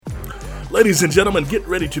Ladies and gentlemen, get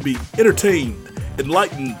ready to be entertained,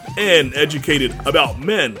 enlightened, and educated about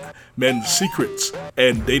men, men's secrets,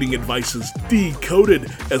 and dating advices decoded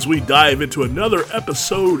as we dive into another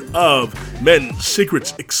episode of Men's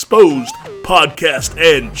Secrets Exposed podcast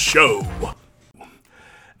and show.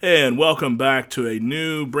 And welcome back to a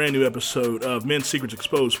brand new episode of Men's Secrets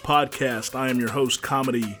Exposed podcast. I am your host,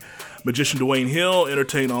 comedy magician Dwayne Hill,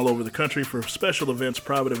 entertain all over the country for special events,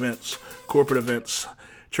 private events, corporate events,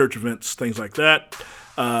 church events, things like that.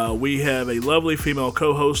 We have a lovely female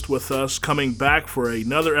co-host with us coming back for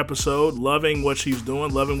another episode, loving what she's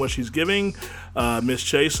doing, loving what she's giving. Miss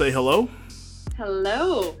Chase, say hello.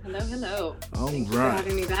 Hello. All Thanks right. for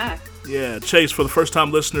having me back. Yeah, Chase, for the first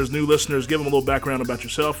time listeners, new listeners, give them a little background about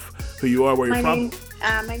yourself, who you are, where you're from.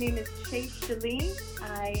 My name is Chase Shaleen.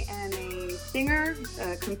 I am a singer,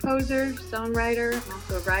 a composer, songwriter. I'm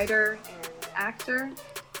also a writer and actor.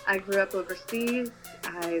 I grew up overseas.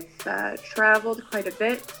 I've traveled quite a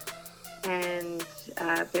bit, and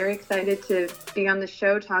very excited to be on the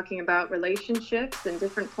show talking about relationships and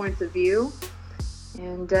different points of view,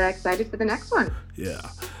 and excited for the next one. Yeah.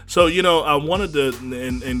 So, I wanted to,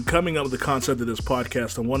 in coming up with the concept of this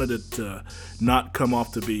podcast, I wanted it to not come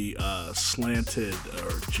off to be slanted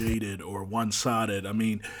or jaded or one-sided. I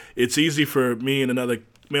mean, it's easy for me and another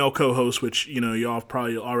male co-host, which, y'all have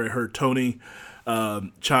probably already heard Tony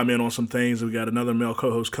chime in on some things. We got another male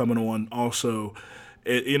co-host coming on also.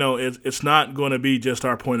 It's not going to be just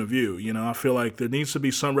our point of view. I feel like there needs to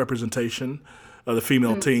be some representation of the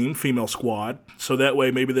female team, female squad, so that way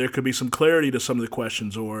maybe there could be some clarity to some of the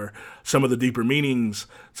questions or some of the deeper meanings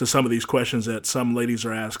to some of these questions that some ladies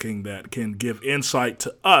are asking that can give insight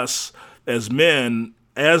to us as men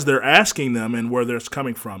as they're asking them and where they're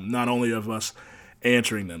coming from, not only of us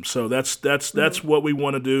answering them. So that's what we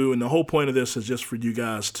want to do, and the whole point of this is just for you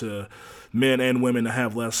guys to, men and women, to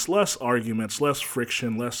have less arguments, less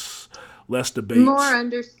friction, less debates. More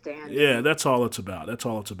understanding. Yeah, that's all it's about.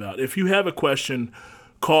 If you have a question,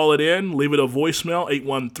 call it in. Leave it a voicemail,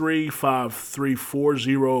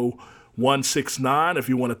 813-534-0169. If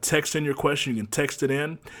you want to text in your question, you can text it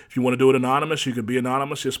in. If you want to do it anonymous, you can be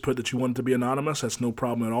anonymous. Just put that you want it to be anonymous. That's no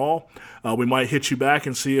problem at all. We might hit you back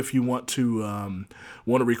and see if you want to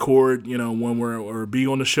record, when or be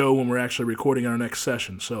on the show when we're actually recording our next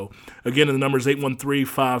session. So, again, the number is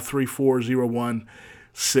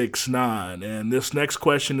 813-534-0169. And this next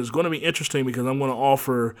question is going to be interesting because I'm going to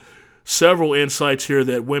offer several insights here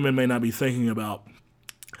that women may not be thinking about.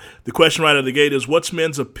 The question right out of the gate is, what's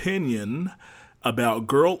men's opinion about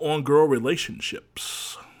girl-on-girl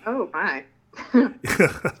relationships? Oh, my.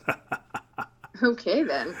 Okay,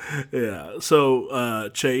 then. Yeah. So,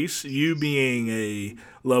 Chase, you being a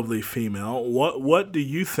lovely female, what do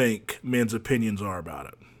you think men's opinions are about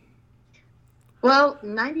it? Well,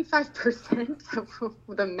 95% of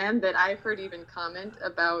the men that I've heard even comment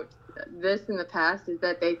about this in the past is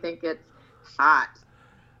that they think it's hot.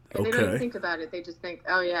 And they don't even think about it. They just think,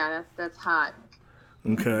 oh, yeah, that's hot.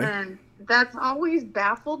 Okay. And that's always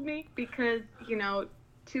baffled me because,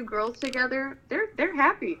 two girls together, they're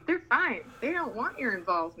happy. They're fine. They don't want your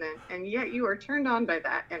involvement. And yet you are turned on by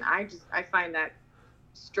that. And I find that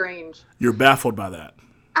strange. You're baffled by that?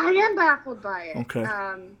 I am baffled by it. Okay.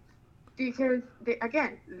 Because, they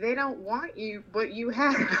don't want what you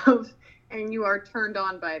have, and you are turned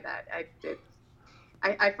on by that.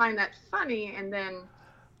 I find that funny, and then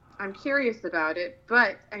I'm curious about it,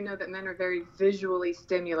 but I know that men are very visually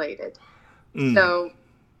stimulated. So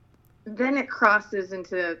then it crosses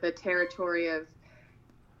into the territory of,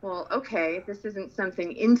 well, okay, this isn't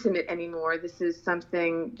something intimate anymore. This is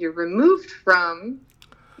something you're removed from,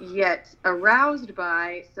 yet aroused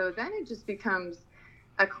by. So then it just becomes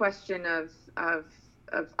a question of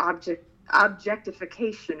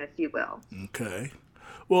objectification, if you will. Okay.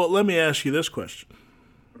 Well, let me ask you this question.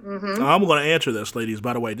 Mm-hmm. I'm going to answer this, ladies.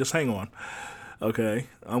 By the way, just hang on. Okay.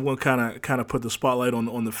 I'm going to kind of put the spotlight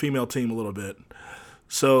on the female team a little bit.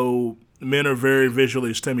 So men are very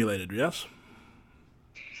visually stimulated, yes?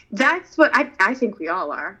 That's what I think we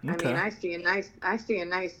all are. Okay. I mean, I see a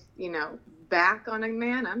nice, back on a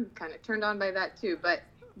man. I'm kind of turned on by that too. But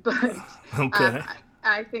okay.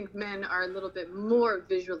 I think men are a little bit more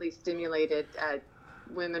visually stimulated.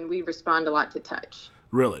 Women, we respond a lot to touch.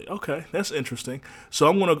 Really? Okay, that's interesting. So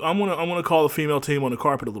I'm gonna call the female team on the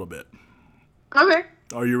carpet a little bit. Okay.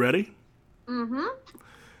 Are you ready? Mm-hmm.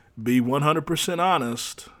 Be 100%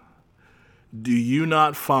 honest. Do you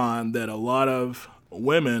not find that a lot of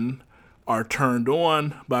women are turned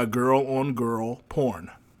on by girl-on-girl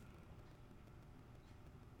porn?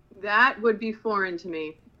 That would be foreign to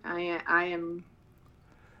me. I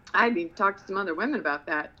need to talk to some other women about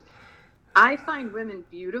that. I find women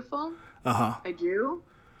beautiful. Uh-huh. I do.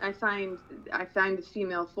 I find the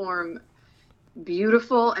female form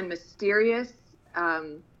beautiful and mysterious.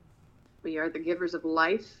 We are the givers of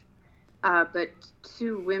life. But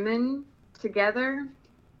two women together,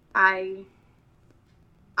 I'm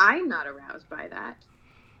not aroused by that.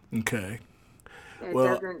 Okay. It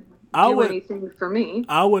Well, doesn't do anything for me.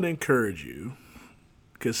 I would encourage you,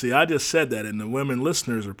 because see, I just said that, and the women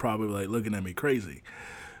listeners are probably like looking at me crazy.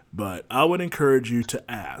 But I would encourage you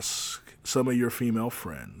to ask some of your female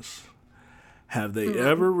friends, have they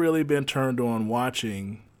ever really been turned on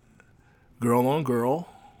watching girl-on-girl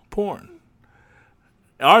porn?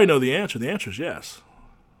 I already know the answer. The answer is yes.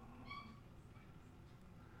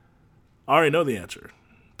 I already know the answer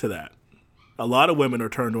to that. A lot of women are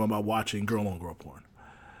turned on by watching girl-on-girl porn.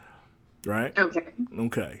 Right? Okay.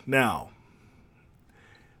 Okay. Now,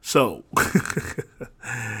 so,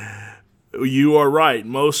 you are right.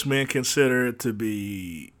 Most men consider it to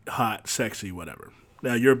be hot, sexy, whatever.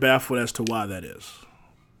 Now, you're baffled as to why that is.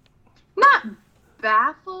 Not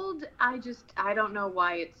baffled. I don't know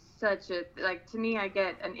why it's such a, like, to me, I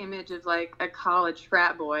get an image of, like, a college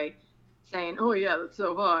frat boy saying, oh, yeah, that's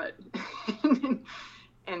so hot.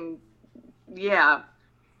 and yeah,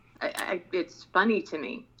 it's funny to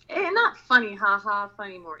me. And not funny, haha,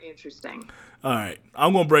 funny, more interesting. All right.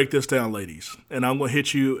 I'm going to break this down, ladies, and I'm going to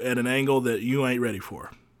hit you at an angle that you ain't ready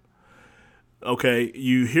for. Okay,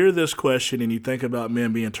 you hear this question and you think about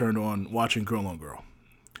men being turned on watching girl-on-girl.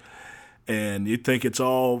 And you think it's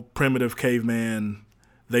all primitive caveman.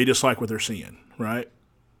 They just like what they're seeing, right?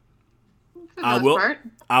 For the most part.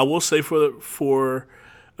 I will say for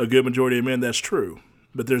a good majority of men that's true.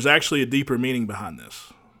 But there's actually a deeper meaning behind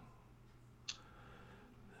this.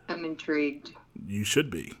 I'm intrigued. You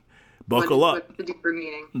should be. Buckle up. What's the deeper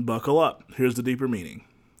meaning? Buckle up. Here's the deeper meaning.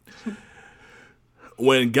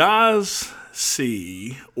 When guys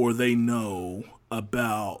see or they know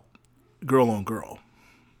about girl-on-girl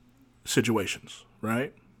situations,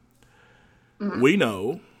 right? Mm-hmm. We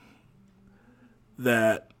know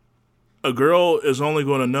that a girl is only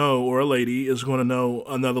going to know, or a lady is going to know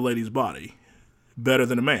another lady's body better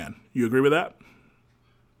than a man. You agree with that?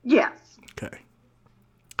 Yes. Okay.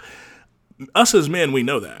 Us as men, we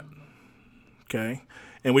know that. Okay?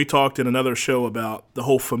 And we talked in another show about the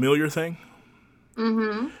whole familiar thing.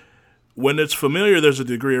 Mm-hmm. When it's familiar, there's a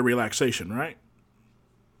degree of relaxation, right?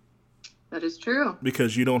 That is true.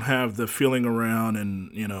 Because you don't have the feeling around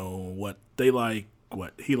and, you know, what they like,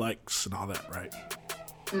 what he likes, and all that, right?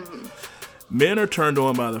 Mm-hmm. Men are turned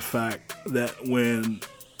on by the fact that when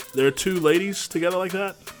there are two ladies together like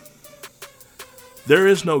that, there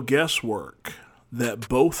is no guesswork that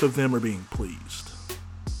both of them are being pleased.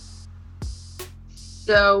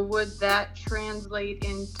 So would that translate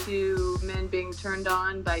into men being turned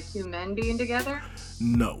on by two men being together?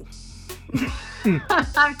 No.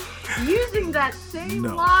 Using that same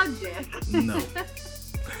logic.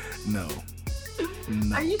 No.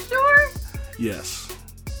 Are you sure? Yes.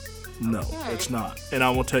 No, Okay. It's not. And I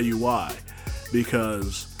will tell you why.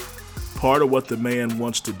 Because part of what the man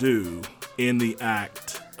wants to do in the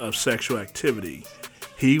act of sexual activity,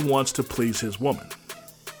 he wants to please his woman.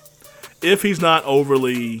 If he's not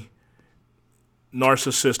overly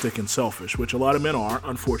narcissistic and selfish, which a lot of men are,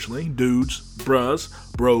 unfortunately. Dudes, bros,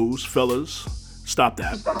 fellas, stop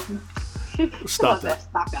that. Stop that.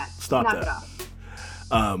 Stop that.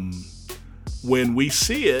 When we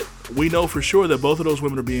see it, we know for sure that both of those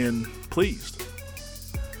women are being pleased.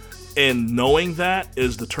 And knowing that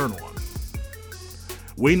is the turn on.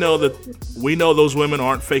 We know those women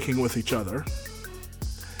aren't faking with each other.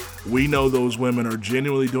 We know those women are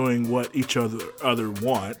genuinely doing what each other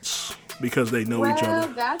wants because they know each other.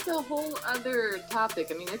 Well, that's a whole other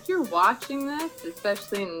topic. I mean, if you're watching this,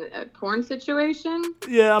 especially in a porn situation.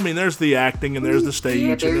 Yeah, I mean, there's the acting and there's the stage.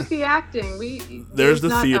 Yeah, there's the acting. There's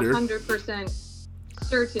the theater. Not 100%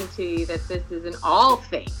 certainty that this isn't all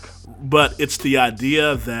fake. But it's the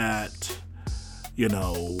idea that, you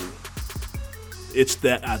know, it's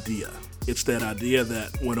that idea. It's that idea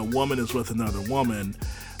that when a woman is with another woman,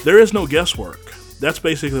 there is no guesswork. That's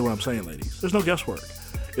basically what I'm saying, ladies. There's no guesswork.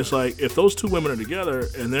 It's like if those two women are together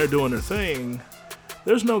and they're doing their thing,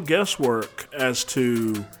 there's no guesswork as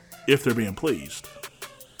to if they're being pleased.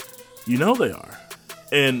 You know they are.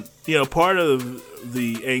 And, you know, part of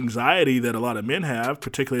the anxiety that a lot of men have,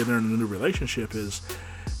 particularly if they're in a new relationship, is,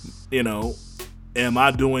 you know, am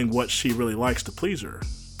I doing what she really likes to please her?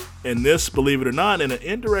 And this, believe it or not, in an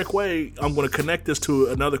indirect way, I'm going to connect this to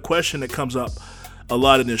another question that comes up a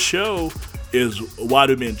lot in this show is, why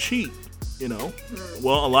do men cheat? You know,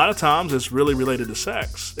 well, a lot of times it's really related to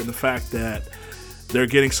sex and the fact that, they're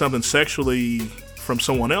getting something sexually from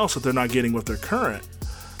someone else that they're not getting with their current.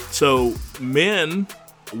 So men,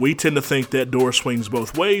 we tend to think that door swings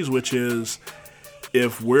both ways, which is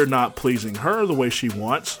if we're not pleasing her the way she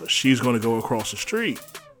wants, she's going to go across the street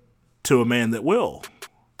to a man that will.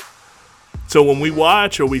 So when we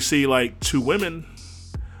watch or we see like two women,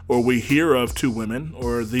 or we hear of two women,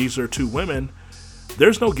 or these are two women,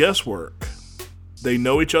 there's no guesswork. They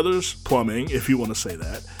know each other's plumbing, if you want to say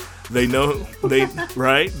that. They know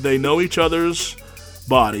right? They know each other's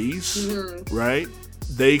bodies, right?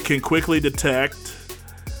 They can quickly detect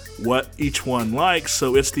what each one likes.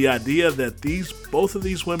 So it's the idea that both of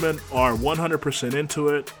these women are 100% into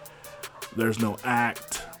it. There's no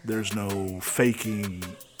act. There's no faking.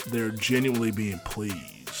 They're genuinely being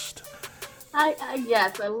pleased.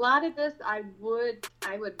 Yes, a lot of this I would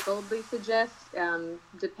boldly suggest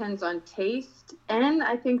depends on taste, and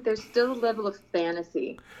I think there's still a level of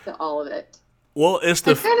fantasy to all of it. Well,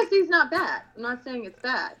 fantasy's not bad. I'm not saying it's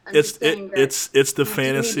bad. It's the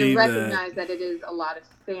fantasy. You need to recognize that it is a lot of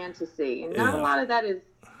fantasy, and not a lot of that is.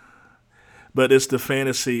 But it's the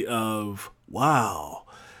fantasy of, wow,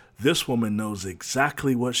 this woman knows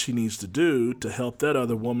exactly what she needs to do to help that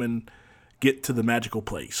other woman get to the magical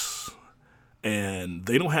place. And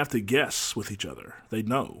they don't have to guess with each other. They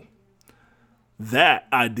know. That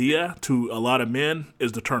idea to a lot of men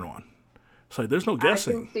is the turn on. It's like, there's no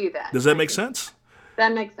guessing. I can see that. Does that make sense?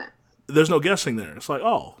 That makes sense. There's no guessing there. It's like,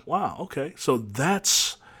 oh, wow, okay. So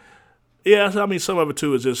that's, yeah, I mean, some of it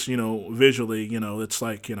too is just, visually, it's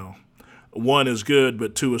like, one is good,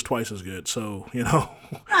 but two is twice as good. So,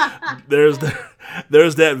 there's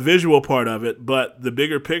that visual part of it. But the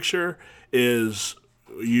bigger picture is,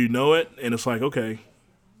 it, and it's like, okay,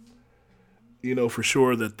 for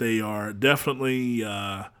sure that they are definitely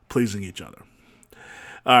pleasing each other.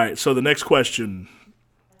 All right, so the next question.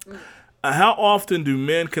 How often do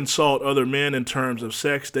men consult other men in terms of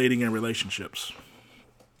sex, dating, and relationships?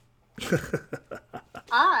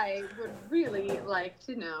 I would really like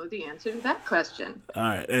to know the answer to that question. All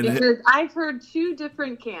right. Because I've heard two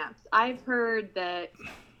different camps. I've heard that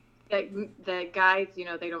guys,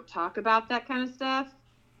 they don't talk about that kind of stuff.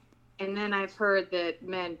 And then I've heard that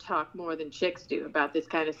men talk more than chicks do about this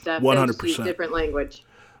kind of stuff. 100%. They use different language.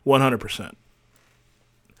 100%.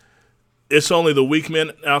 It's only the weak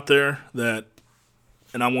men out there that,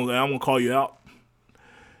 and I'm gonna call you out.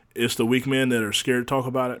 It's the weak men that are scared to talk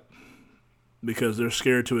about it because they're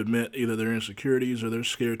scared to admit either their insecurities, or they're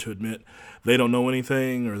scared to admit they don't know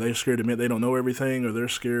anything, or they're scared to admit they don't know everything, or they're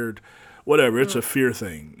scared, whatever. It's a fear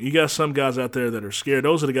thing. You got some guys out there that are scared.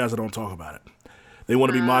 Those are the guys that don't talk about it. They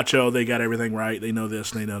want to be macho. They got everything right. They know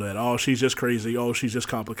this and they know that. Oh, she's just crazy. Oh, she's just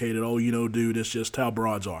complicated. Oh, dude, it's just how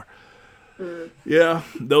broads are. Yeah,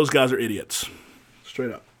 those guys are idiots.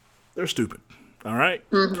 Straight up. They're stupid. All right?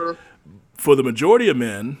 Mm-hmm. For the majority of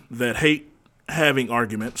men that hate having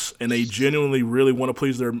arguments and they genuinely really want to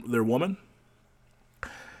please their woman,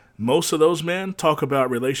 most of those men talk about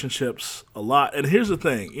relationships a lot. And here's the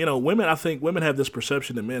thing. I think women have this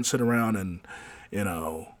perception that men sit around and,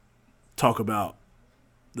 talk about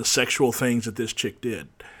the sexual things that this chick did.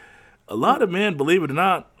 A lot of men, believe it or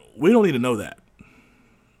not, we don't need to know that.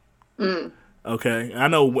 Okay? I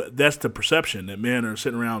know that's the perception, that men are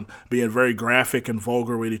sitting around being very graphic and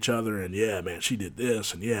vulgar with each other, and yeah, man, she did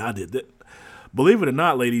this, and yeah, I did that. Believe it or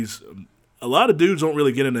not, ladies, a lot of dudes don't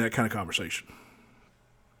really get into that kind of conversation.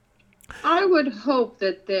 I would hope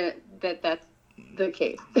that that's the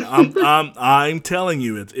case. I'm telling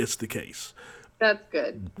you, it's the case. That's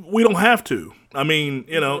good. We don't have to. I mean,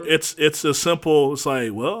 it's a simple. It's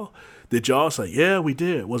like, well, did y'all say, yeah, we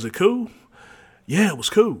did? Was it cool? Yeah, it was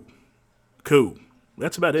cool. Cool.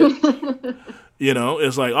 That's about it.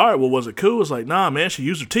 It's like, all right, well, was it cool? It's like, nah, man, she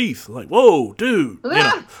used her teeth. Like, whoa, dude. Oh my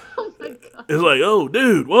God. It's like, oh,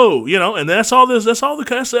 dude, whoa, and that's all this. That's all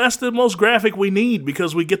that's the most graphic we need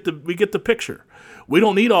because we get the picture. We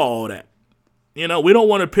don't need all of that. We don't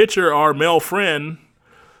want to picture our male friend,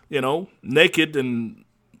 naked and,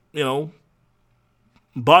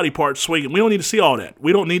 body parts swinging. We don't need to see all that.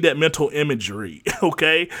 We don't need that mental imagery,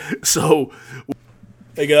 okay? So,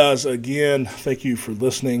 hey guys, again, thank you for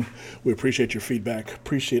listening. We appreciate your feedback.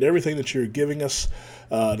 Appreciate everything that you're giving us.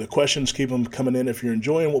 The questions, keep them coming in if you're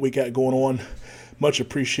enjoying what we got going on. Much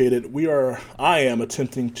appreciated. I am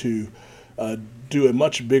attempting to do a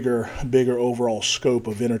much bigger overall scope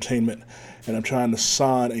of entertainment, and I'm trying to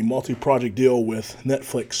sign a multi-project deal with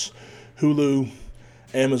Netflix, Hulu,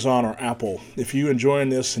 Amazon, or Apple. If you're enjoying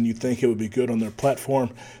this and you think it would be good on their platform,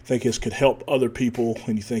 think this could help other people,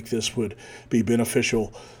 and you think this would be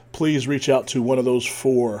beneficial, please reach out to one of those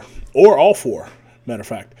four, or all four, matter of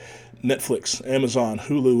fact. Netflix, Amazon,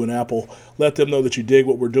 Hulu, and Apple. Let them know that you dig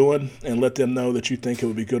what we're doing, and let them know that you think it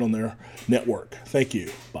would be good on their network. Thank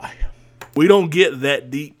you. Bye. We don't get that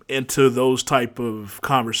deep into those type of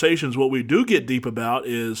conversations. What we do get deep about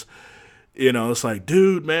is, it's like,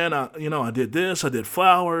 dude, man, I did this, I did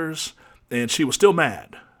flowers, and she was still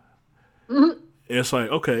mad. Mm-hmm. It's like,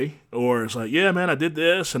 okay. Or it's like, yeah, man, I did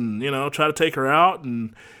this, and, try to take her out,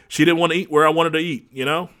 and she didn't want to eat where I wanted to eat,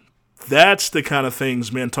 That's the kind of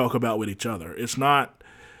things men talk about with each other. It's not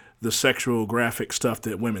the sexual graphic stuff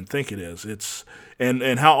that women think it is. It's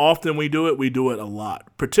and how often we do it a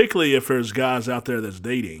lot. Particularly if there's guys out there that's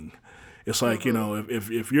dating. It's like,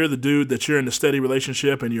 if you're the dude that you're in a steady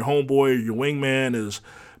relationship and your homeboy or your wingman is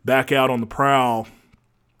back out on the prowl,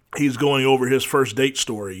 he's going over his first date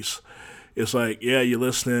stories. It's like, yeah, you're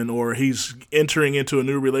listening, or he's entering into a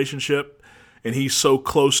new relationship and he's so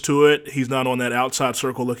close to it, he's not on that outside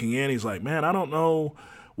circle looking in. He's like, man, I don't know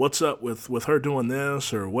what's up with her doing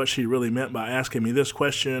this, or what she really meant by asking me this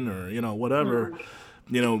question, or, whatever.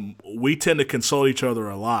 We tend to consult each other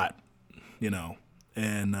a lot,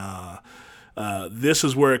 and this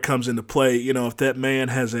is where it comes into play. If that man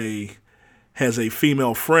has a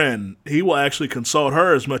female friend, he will actually consult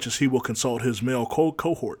her as much as he will consult his male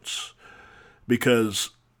cohorts,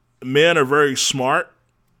 because men are very smart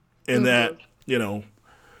in that,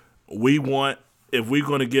 we want, if we're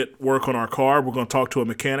going to get work on our car, we're going to talk to a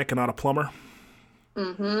mechanic and not a plumber.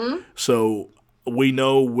 Mm-hmm. So we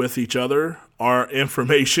know with each other, our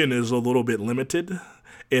information is a little bit limited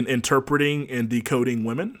in interpreting and decoding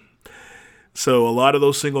women. So a lot of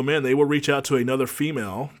those single men, they will reach out to another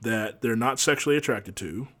female that they're not sexually attracted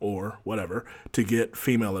to or whatever to get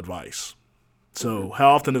female advice. So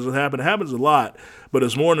how often does it happen? It happens a lot, but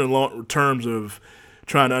it's more in terms of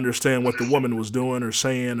trying to understand what the woman was doing or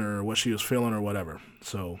saying or what she was feeling or whatever.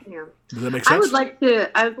 So does that make sense? I would like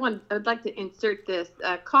to insert this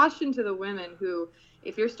caution to the women who,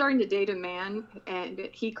 if you're starting to date a man and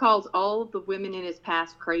he calls all of the women in his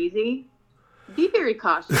past crazy, be very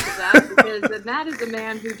cautious of that, because that is a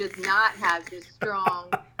man who does not have this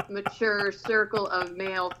strong, mature circle of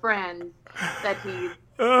male friends that he's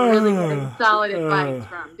really getting solid advice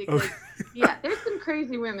from. Because, there's some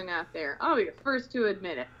crazy women out there. I'll be the first to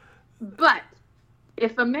admit it. But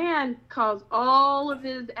if a man calls all of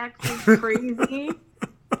his exes crazy,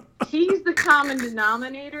 he's the common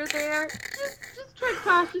denominator there. Just tread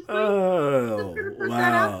cautiously. Oh,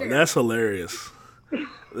 wow. That's hilarious.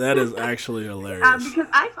 That is actually hilarious. Because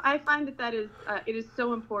I find that is it is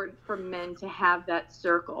so important for men to have that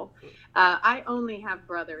circle. I only have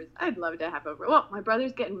brothers. I'd love to have my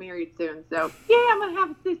brother's getting married soon, so I'm gonna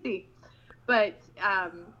have a sissy. But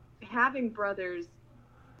having brothers,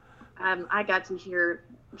 I got to hear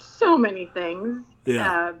so many things.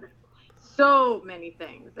 Yeah. So many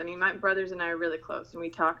things. I mean, my brothers and I are really close, and we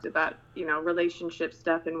talked about relationship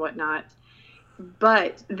stuff and whatnot.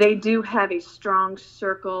 But they do have a strong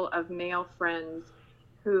circle of male friends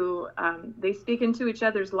who they speak into each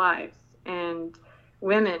other's lives. And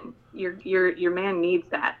women, your man needs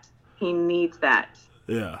that. He needs that.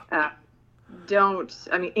 Yeah.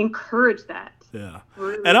 Encourage that. Yeah.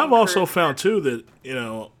 Really, and I've also found too that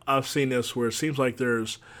I've seen this where it seems like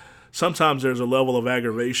sometimes there's a level of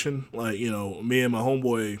aggravation. Like me and my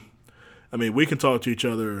homeboy, we can talk to each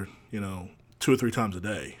other 2 or 3 times a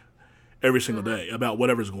day. Every single day about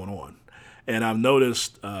whatever's going on. And I've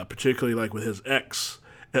noticed, particularly like with his ex,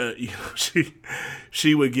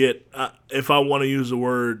 she would get, if I want to use the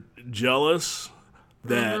word jealous,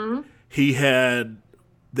 that he had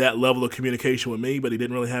that level of communication with me, but he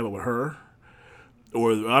didn't really have it with her.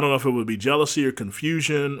 Or I don't know if it would be jealousy or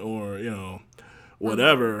confusion or,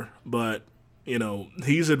 whatever. But,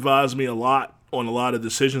 he's advised me a lot on a lot of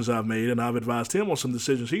decisions I've made, and I've advised him on some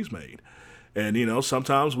decisions he's made. And,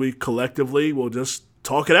 sometimes we collectively will just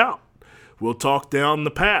talk it out. We'll talk down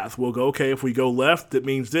the path. We'll go, okay, if we go left, it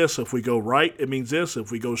means this. If we go right, it means this.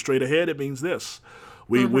 If we go straight ahead, it means this.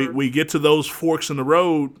 We get to those forks in the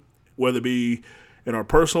road, whether it be in our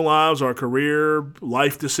personal lives, our career,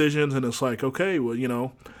 life decisions, and it's like, okay,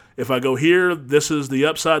 well, if I go here, this is the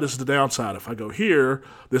upside, this is the downside. If I go here,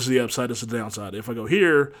 this is the upside, this is the downside. If I go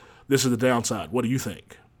here, this is the downside. What do you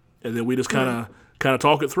think? And then we just kind of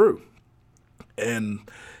talk it through. And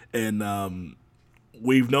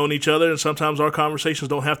we've known each other, and sometimes our conversations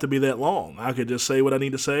don't have to be that long. I could just say what I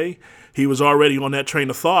need to say. He was already on that train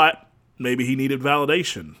of thought. Maybe he needed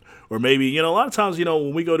validation. Or maybe, a lot of times,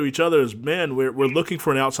 when we go to each other as men, we're looking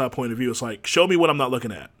for an outside point of view. It's like, show me what I'm not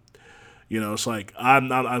looking at. It's like,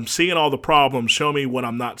 I'm seeing all the problems. Show me what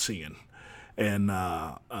I'm not seeing. And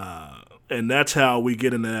And that's how we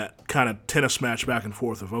get into that kind of tennis match back and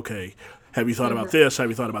forth of, okay, have you thought about this? Have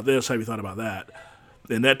you thought about this? Have you thought about that?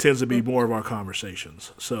 And that tends to be more of our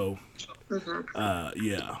conversations. So,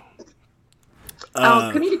 yeah.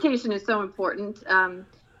 Communication is so important.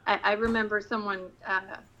 I remember someone,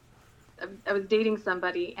 I was dating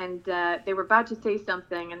somebody, and they were about to say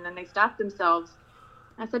something, and then they stopped themselves.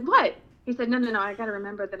 I said, "What?" He said, No, I got to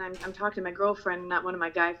remember that I'm talking to my girlfriend, not one of my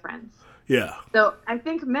guy friends. Yeah. So I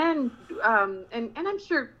think men, and I'm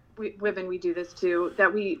sure women, we do this too,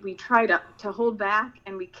 that we try to hold back,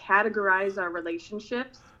 and we categorize our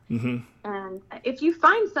relationships. Mm-hmm. And if you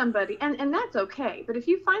find somebody, and that's okay, but if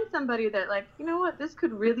you find somebody that, like, you know what, this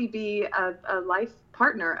could really be a life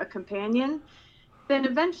partner, a companion, then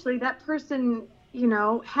eventually that person,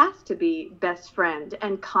 has to be best friend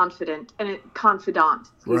and confidant and confidant,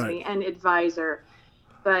 and advisor.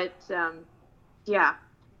 But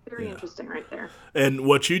very interesting right there. And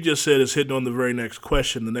what you just said is hitting on the very next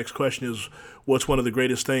question. The next question is, what's one of the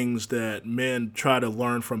greatest things that men try to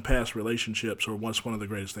learn from past relationships, or what's one of the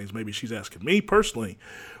greatest things? Maybe she's asking me personally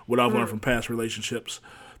what I've learned from past relationships.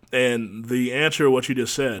 And the answer, what you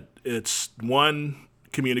just said, it's 1,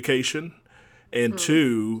 communication, and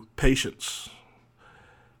 2, patience.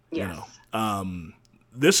 Yes.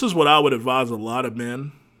 This is what I would advise a lot of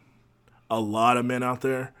men out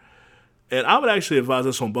there. And I would actually advise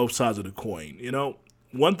this on both sides of the coin.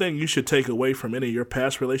 One thing you should take away from any of your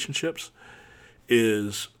past relationships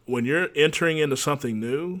is when you're entering into something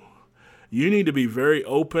new, you need to be very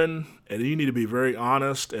open, and you need to be very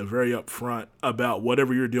honest and very upfront about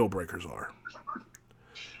whatever your deal breakers are.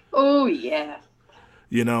 Oh, yeah.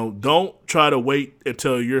 Don't try to wait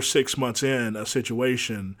until you're 6 months in a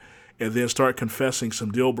situation and then start confessing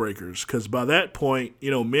some deal breakers. Because by that point,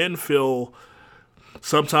 men feel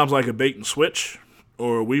sometimes like a bait and switch,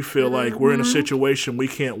 or we feel like we're in a situation we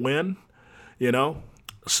can't win,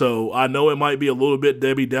 So I know it might be a little bit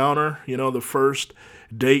Debbie Downer. The first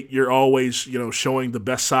date, you're always, showing the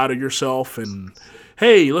best side of yourself and,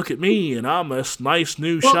 hey, look at me, and I'm this nice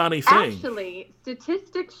new shiny thing. Actually,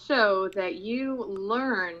 statistics show that you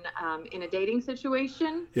learn in a dating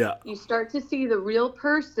situation. Yeah. You start to see the real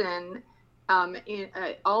person in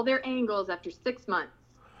all their angles after 6 months.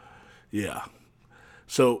 Yeah.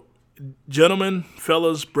 So, gentlemen,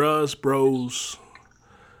 fellas, bros,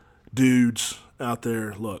 dudes out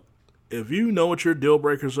there, look, if you know what your deal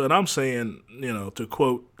breakers are, and I'm saying, to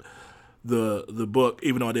quote the book,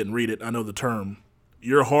 even though I didn't read it, I know the term,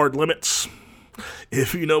 your hard limits.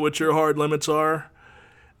 If you know what your hard limits are,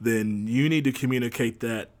 then you need to communicate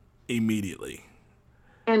that immediately.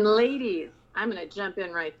 And ladies, I'm going to jump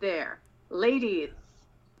in right there. Ladies,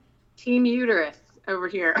 Team Uterus over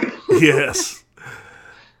here. Yes.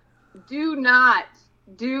 Do not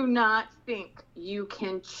think you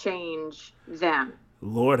can change them.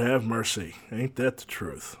 Lord have mercy. Ain't that the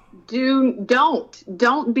truth?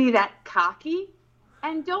 Don't be that cocky,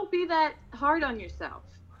 and don't be that hard on yourself.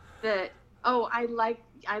 That, I like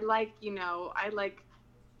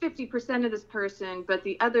 50% of this person, but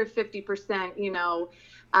the other 50%,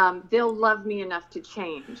 they'll love me enough to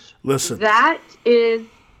change. Listen. That is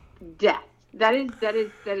death.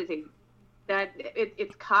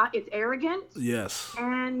 It's arrogant. Yes.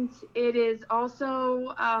 And it is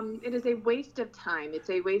also, it is a waste of time. It's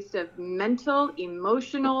a waste of mental,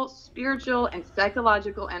 emotional, spiritual, and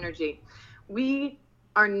psychological energy. We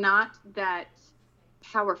are not that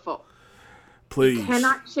powerful. Please. You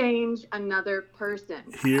cannot change another person.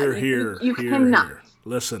 You cannot. Here.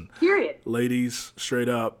 Listen. Period. Ladies, straight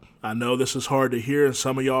up, I know this is hard to hear, and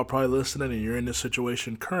some of y'all are probably listening, and you're in this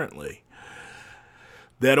situation currently.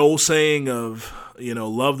 That old saying of,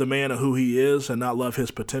 love the man of who he is and not love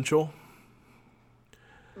his potential.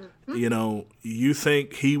 Mm-hmm. You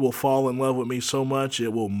think he will fall in love with me so much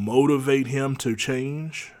it will motivate him to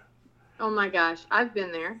change? Oh my gosh, I've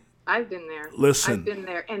been there. Listen. I've been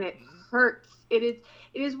there, and it hurts. It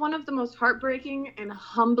is one of the most heartbreaking and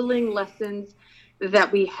humbling lessons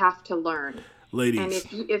that we have to learn. Ladies. And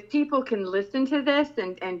if people can listen to this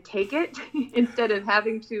and take it instead of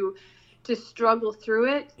having to struggle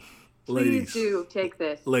through it, please do take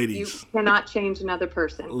this. Ladies. You cannot change another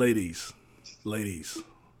person. Ladies.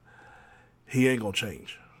 He ain't going to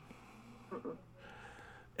change. Mm-mm.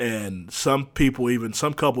 And some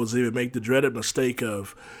couples even make the dreaded mistake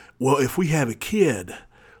of, well, if we have a kid,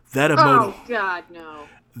 that'll Oh, God, no.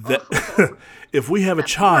 If we have a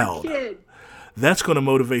child, that's going to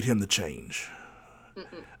motivate him to change.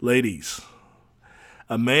 Mm-mm. Ladies,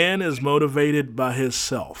 a man is motivated by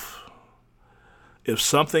himself. If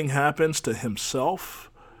something happens to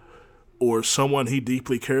himself or someone he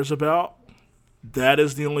deeply cares about, that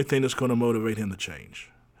is the only thing that's going to motivate him to change.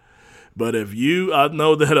 But if I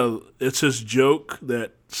know that it's this joke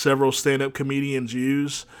that several stand-up comedians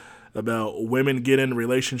use about women getting in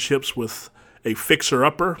relationships with a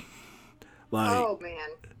fixer-upper. Oh, man.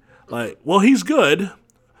 Like, well, he's good,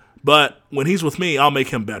 but when he's with me, I'll make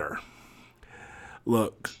him better.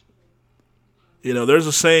 Look, there's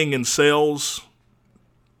a saying in sales,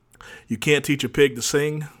 you can't teach a pig to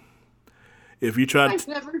sing. If you try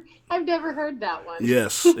to... I've never heard that one.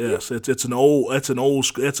 Yes. It's old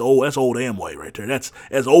Amway right there. That's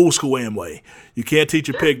old school Amway. You can't teach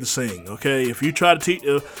a pig to sing. Okay, if you try to teach,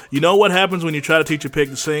 you know what happens when you try to teach a pig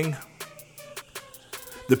to sing?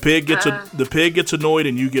 The pig gets annoyed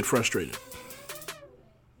and you get frustrated.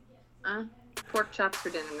 Pork chops for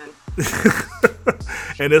dinner then.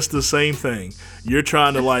 And it's the same thing. You're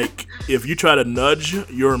trying to if you try to nudge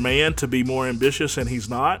your man to be more ambitious and he's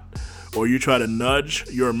not. Or you try to nudge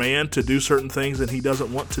your man to do certain things and he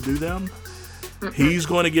doesn't want to do them, he's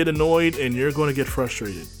going to get annoyed and you're going to get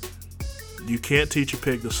frustrated. You can't teach a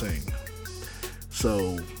pig to sing.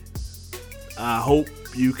 So I hope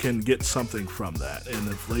you can get something from that. And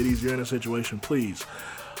if, ladies, you're in a situation, please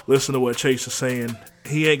listen to what Chase is saying.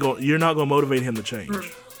 You're not going to motivate him to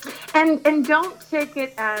change. And don't take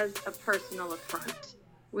it as a personal affront.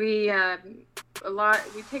 We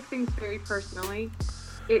take things very personally.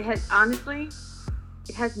 It has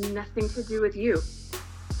nothing to do with you.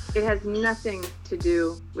 It has nothing to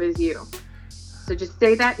do with you. So just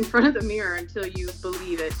say that in front of the mirror until you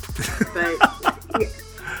believe it. But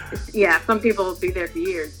yeah, some people will be there for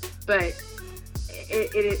years. But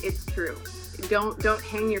it's true. Don't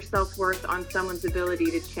hang your self-worth on someone's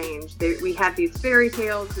ability to change. We have these fairy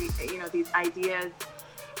tales, these ideas.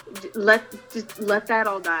 Let that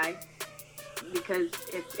all die because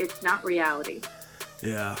it's not reality.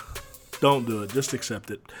 Yeah, don't do it. Just accept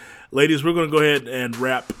it. Ladies, we're going to go ahead and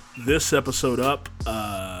wrap this episode up.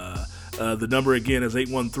 The number again is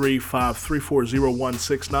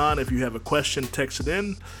 813-534-0169. If you have a question, text it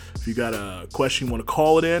in. If you got a question, you want to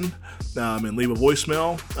call it in and leave a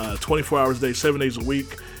voicemail. 24 hours a day, 7 days a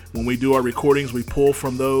week. When we do our recordings, we pull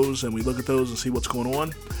from those and we look at those and see what's going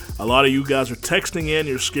on. A lot of you guys are texting in.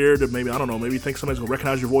 You're scared of maybe you think somebody's going to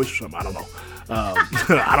recognize your voice or something. I don't know.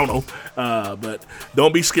 I don't know. But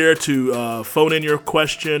don't be scared to phone in your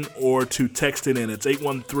question or to text it in. It's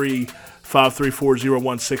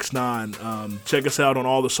 813-534-0169. Check us out on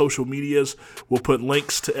all the social medias. We'll put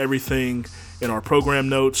links to everything in our program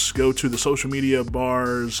notes. Go to the social media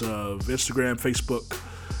bars of Instagram, Facebook,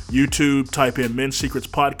 YouTube. Type in Men's Secrets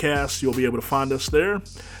Podcast. You'll be able to find us there.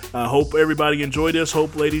 Hope everybody enjoyed this.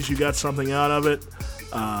 Hope, ladies, you got something out of it.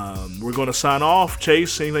 We're going to sign off.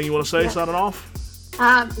 Chase, anything you want to say signing off?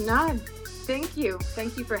 No, thank you.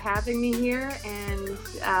 Thank you for having me here. And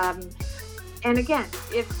again,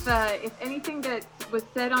 if anything that was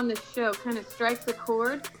said on this show kind of strikes a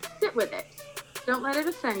chord, sit with it. Don't let it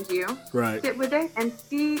offend you. Right. Sit with it and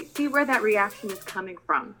see where that reaction is coming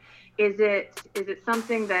from. Is it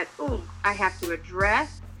something that I have to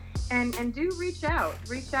address? And do reach out.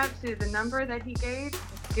 Reach out to the number that he gave.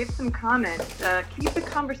 Give some comments. Keep the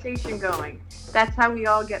conversation going. That's how we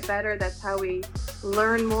all get better. That's how we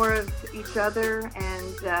learn more of each other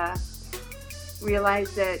and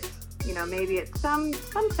realize that, maybe at some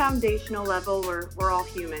foundational level, we're all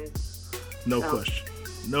humans. No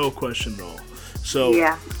question at all. So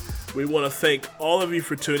yeah. We want to thank all of you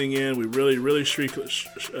for tuning in. We really, really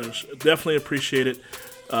definitely appreciate it.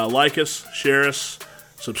 Like us, share us,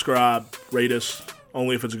 subscribe, rate us.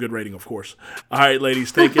 Only if it's a good rating, of course. All right,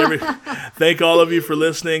 ladies. Thank all of you for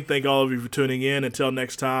listening. Thank all of you for tuning in. Until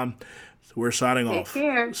next time, we're signing off. Take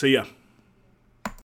care. See ya.